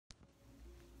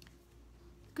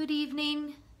Good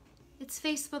evening. It's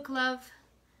Facebook Love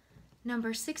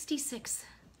number 66.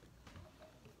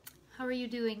 How are you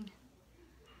doing?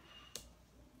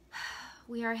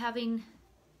 We are having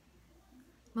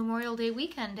Memorial Day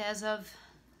weekend as of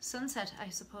sunset, I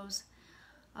suppose.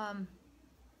 I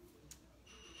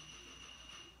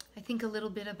think a little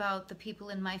bit about the people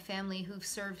in my family who've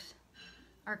served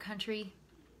our country.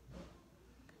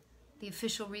 The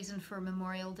official reason for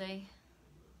Memorial Day.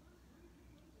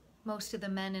 Most of the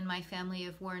men in my family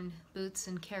have worn boots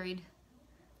and carried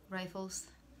rifles.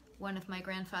 One of my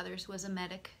grandfathers was a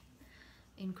medic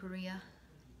in Korea.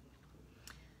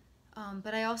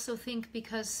 But I also think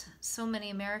because so many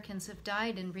Americans have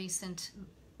died in recent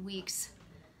weeks,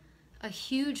 a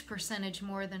huge percentage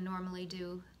more than normally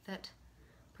do, that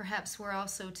perhaps we're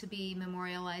also to be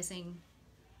memorializing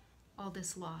all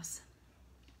this loss.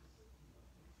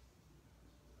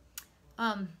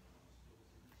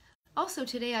 Also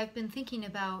today I've been thinking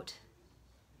about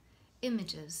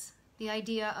images, the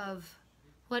idea of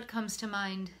what comes to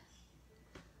mind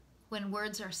when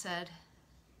words are said,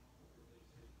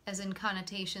 as in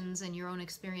connotations and your own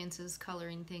experiences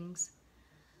coloring things,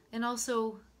 and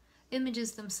also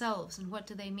images themselves and what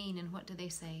do they mean and what do they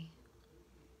say.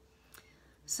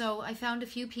 So I found a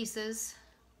few pieces.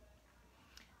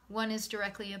 One is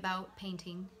directly about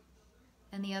painting,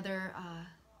 and the other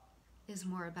is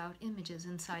more about images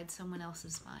inside someone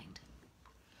else's mind.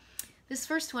 This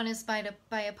first one is by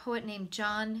a poet named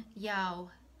John Yao,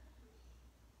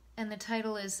 and the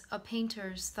title is A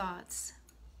Painter's Thoughts.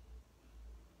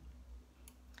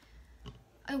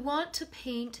 I want to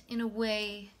paint in a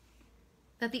way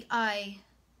that the eye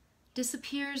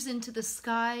disappears into the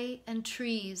sky and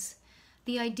trees.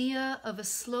 The idea of a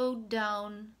slowed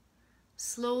down,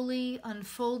 slowly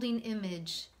unfolding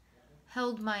image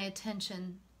held my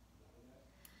attention.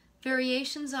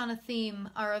 Variations on a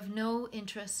theme are of no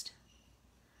interest.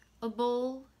 A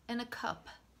bowl and a cup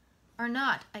are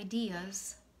not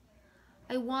ideas.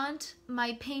 I want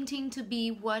my painting to be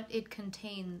what it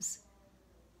contains.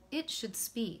 It should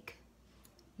speak,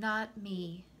 not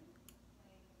me.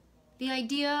 The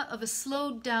idea of a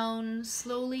slowed down,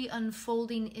 slowly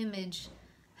unfolding image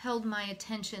held my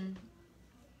attention.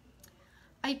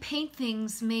 I paint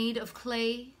things made of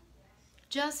clay,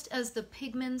 just as the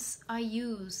pigments I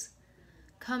use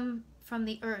come from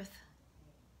the earth.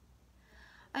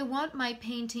 I want my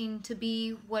painting to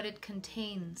be what it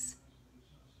contains.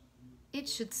 It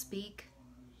should speak,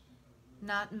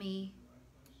 not me.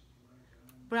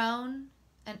 Brown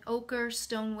and ochre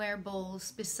stoneware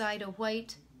bowls beside a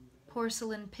white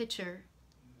porcelain pitcher.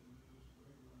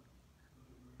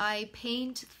 I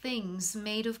paint things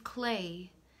made of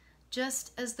clay,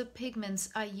 just as the pigments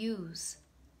I use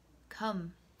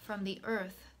come from the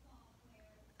earth.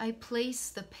 I place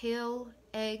the pale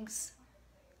eggs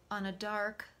on a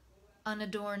dark,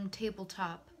 unadorned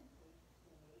tabletop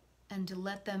and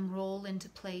let them roll into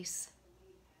place.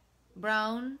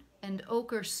 Brown and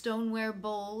ochre stoneware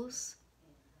bowls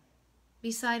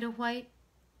beside a white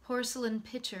porcelain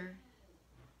pitcher.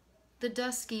 The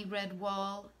dusky red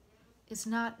wall is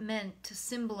not meant to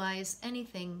symbolize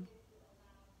anything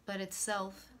but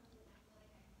itself.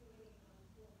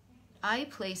 I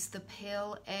place the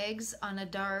pale eggs on a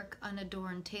dark,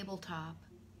 unadorned tabletop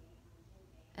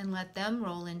and let them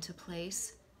roll into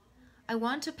place. I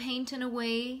want to paint in a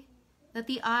way that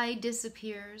the eye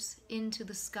disappears into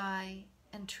the sky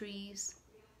and trees.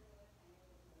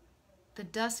 The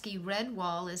dusky red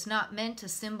wall is not meant to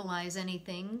symbolize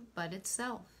anything but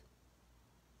itself.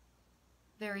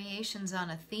 Variations on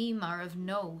a theme are of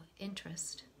no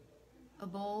interest. A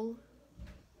bowl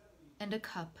and a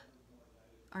cup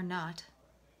are not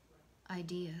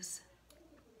ideas.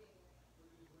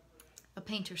 A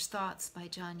Painter's Thoughts by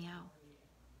John Yao.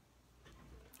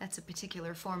 That's a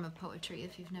particular form of poetry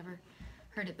if you've never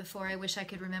heard it before. I wish I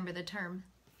could remember the term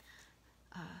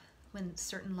when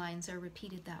certain lines are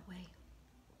repeated that way.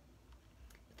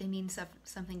 But they mean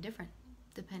something different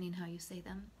depending how you say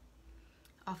them.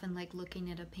 Often like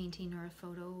looking at a painting or a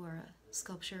photo or a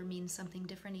sculpture means something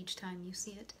different each time you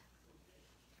see it.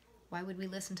 Why would we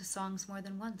listen to songs more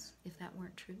than once if that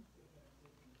weren't true?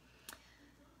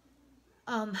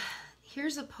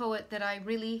 Here's a poet that I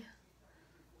really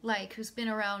like, who's been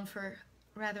around for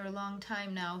rather a long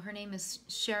time now. Her name is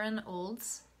Sharon.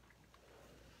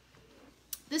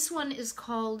 This one is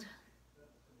called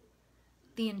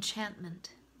The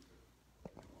Enchantment.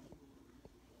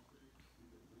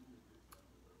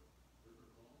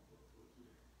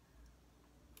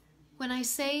 When I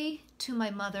say to my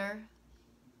mother,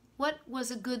 what was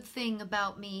a good thing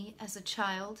about me as a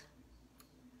child?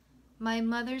 My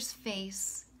mother's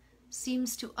face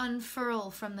seems to unfurl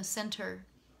from the center,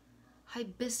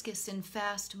 hibiscus in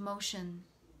fast motion.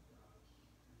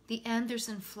 The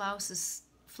Anderson flounces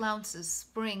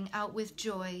spring out with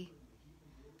joy.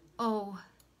 Oh,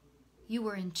 you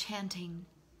were enchanting,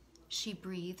 she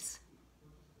breathes.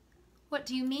 What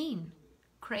do you mean?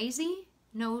 Crazy?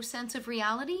 No sense of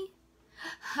reality?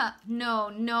 Ha,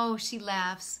 no, she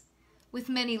laughs, with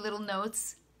many little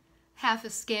notes, half a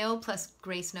scale plus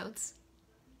grace notes.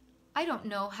 I don't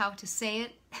know how to say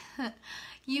it.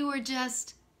 You were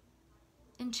just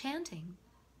enchanting.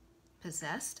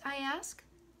 Possessed, I ask?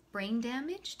 Brain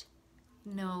damaged?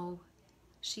 No,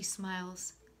 she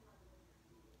smiles.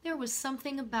 There was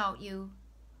something about you,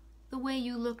 the way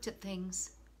you looked at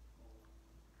things.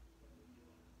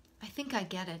 I think I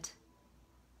get it.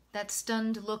 That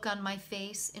stunned look on my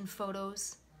face in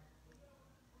photos,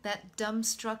 that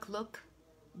dumbstruck look,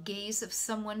 gaze of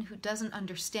someone who doesn't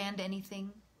understand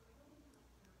anything.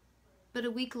 But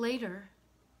a week later,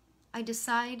 I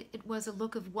decide it was a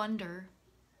look of wonder.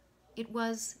 It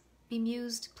was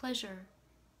bemused pleasure.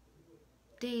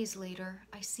 Days later,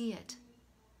 I see it.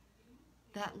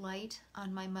 That light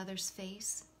on my mother's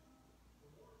face.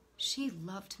 She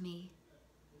loved me.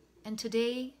 And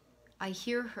today, I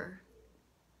hear her.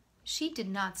 She did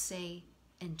not say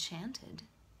enchanted.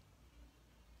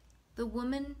 The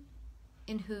woman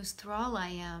in whose thrall I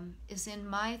am is in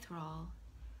my thrall.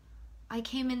 I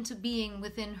came into being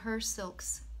within her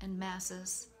silks and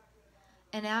masses.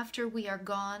 And after we are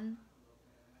gone,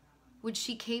 would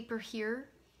she caper here,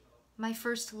 my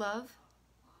first love?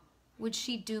 Would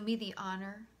she do me the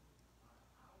honor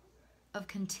of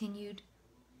continued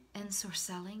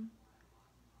ensorcelling?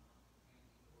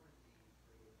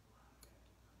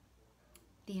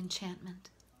 The Enchantment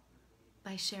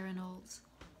by Sharon.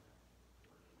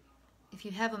 If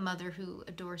you have a mother who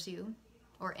adores you,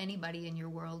 or anybody in your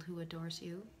world who adores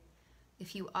you,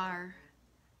 if you are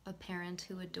a parent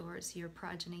who adores your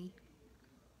progeny,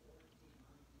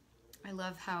 I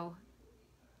love how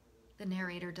the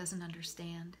narrator doesn't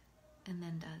understand and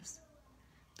then does.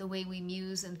 The way we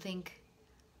muse and think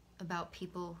about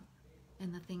people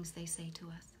and the things they say to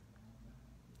us.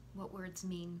 What words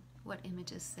mean, what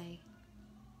images say.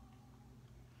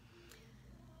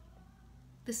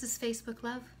 This is Facebook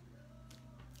Love.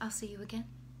 I'll see you again.